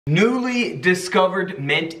Newly discovered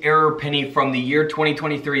mint error penny from the year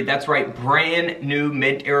 2023. That's right, brand new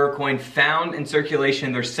mint error coin found in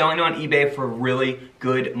circulation. They're selling on eBay for really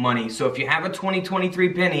good money. So if you have a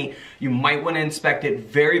 2023 penny, you might want to inspect it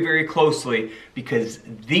very, very closely because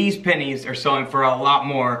these pennies are selling for a lot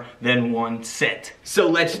more than 1 cent. So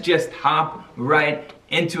let's just hop right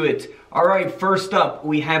into it. All right, first up,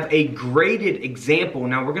 we have a graded example.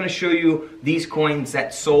 Now we're gonna show you these coins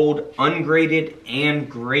that sold ungraded and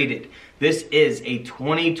graded. This is a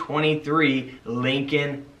 2023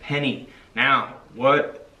 Lincoln penny. Now,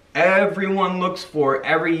 what everyone looks for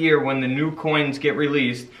every year when the new coins get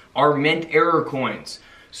released are mint error coins.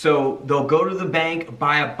 So they'll go to the bank,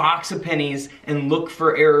 buy a box of pennies, and look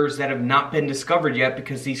for errors that have not been discovered yet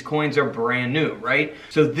because these coins are brand new, right?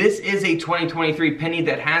 So this is a 2023 penny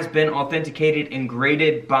that has been authenticated and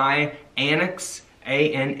graded by Anacs,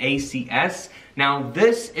 A-N-A-C-S. Now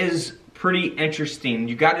this is pretty interesting.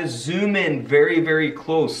 You gotta zoom in very, very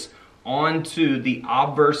close onto the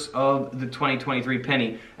obverse of the 2023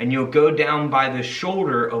 penny, and you'll go down by the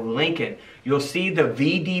shoulder of Lincoln. You'll see the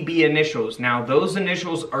v.d.b initials. Now those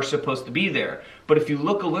initials are supposed to be there, but if you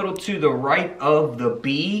look a little to the right of the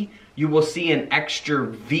B, you will see an extra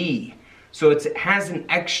V. So it has an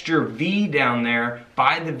extra V down there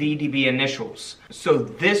by the v.d.b initials. So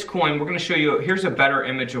this coin, we're gonna show you, here's a better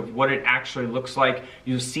image of what it actually looks like.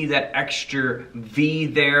 You'll see that extra V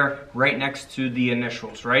there right next to the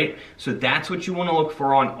initials, right? So that's what you wanna look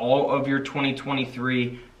for on all of your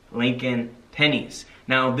 2023 Lincoln pennies.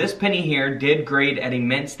 Now this penny here did grade at a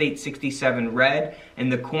mint state 67 red, and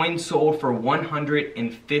the coin sold for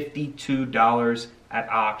 $152 at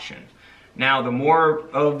auction. Now the more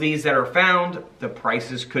of these that are found, the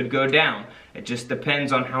prices could go down. It just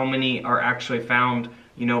depends on how many are actually found,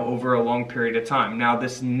 you know, over a long period of time. Now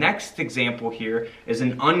this next example here is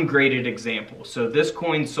an ungraded example. So this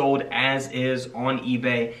coin sold as is on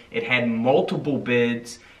eBay. It had multiple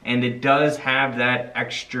bids, and it does have that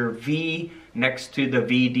extra V next to the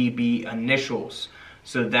v.d.b initials.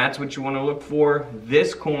 So that's what you want to look for.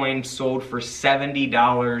 This coin sold for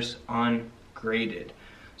 $70 ungraded.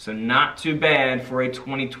 So not too bad for a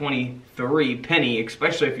 2023 penny,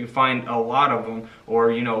 especially if you find a lot of them,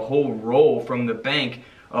 or you know, a whole roll from the bank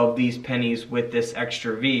of these pennies with this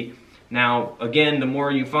extra V. Now again, the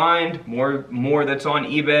more you find, more that's on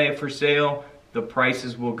eBay for sale, the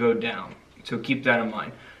prices will go down. So keep that in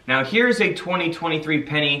mind. Now here's a 2023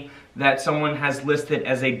 penny that someone has listed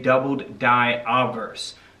as a doubled die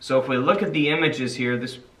obverse. So if we look at the images here,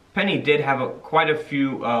 this penny did have quite a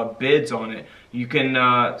few bids on it. You can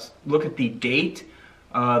look at the date,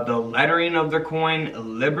 the lettering of the coin,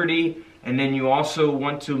 Liberty, and then you also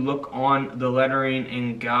want to look on the lettering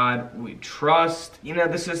 "In God We Trust." You know,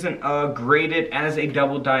 this isn't graded as a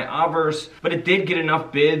double die obverse, but it did get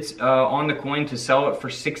enough bids on the coin to sell it for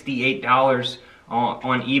 $68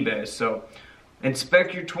 on eBay. So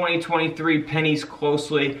inspect your 2023 pennies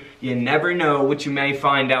closely. You never know what you may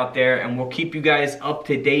find out there, and we'll keep you guys up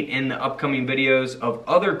to date in the upcoming videos of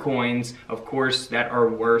other coins, of course, that are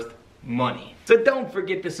worth money. So don't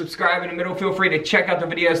forget to subscribe in the middle. Feel free to check out the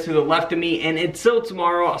videos to the left of me, and until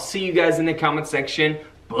tomorrow, I'll see you guys in the comment section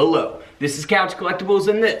below. This is Couch Collectibles,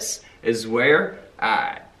 and this is where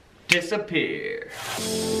I disappear.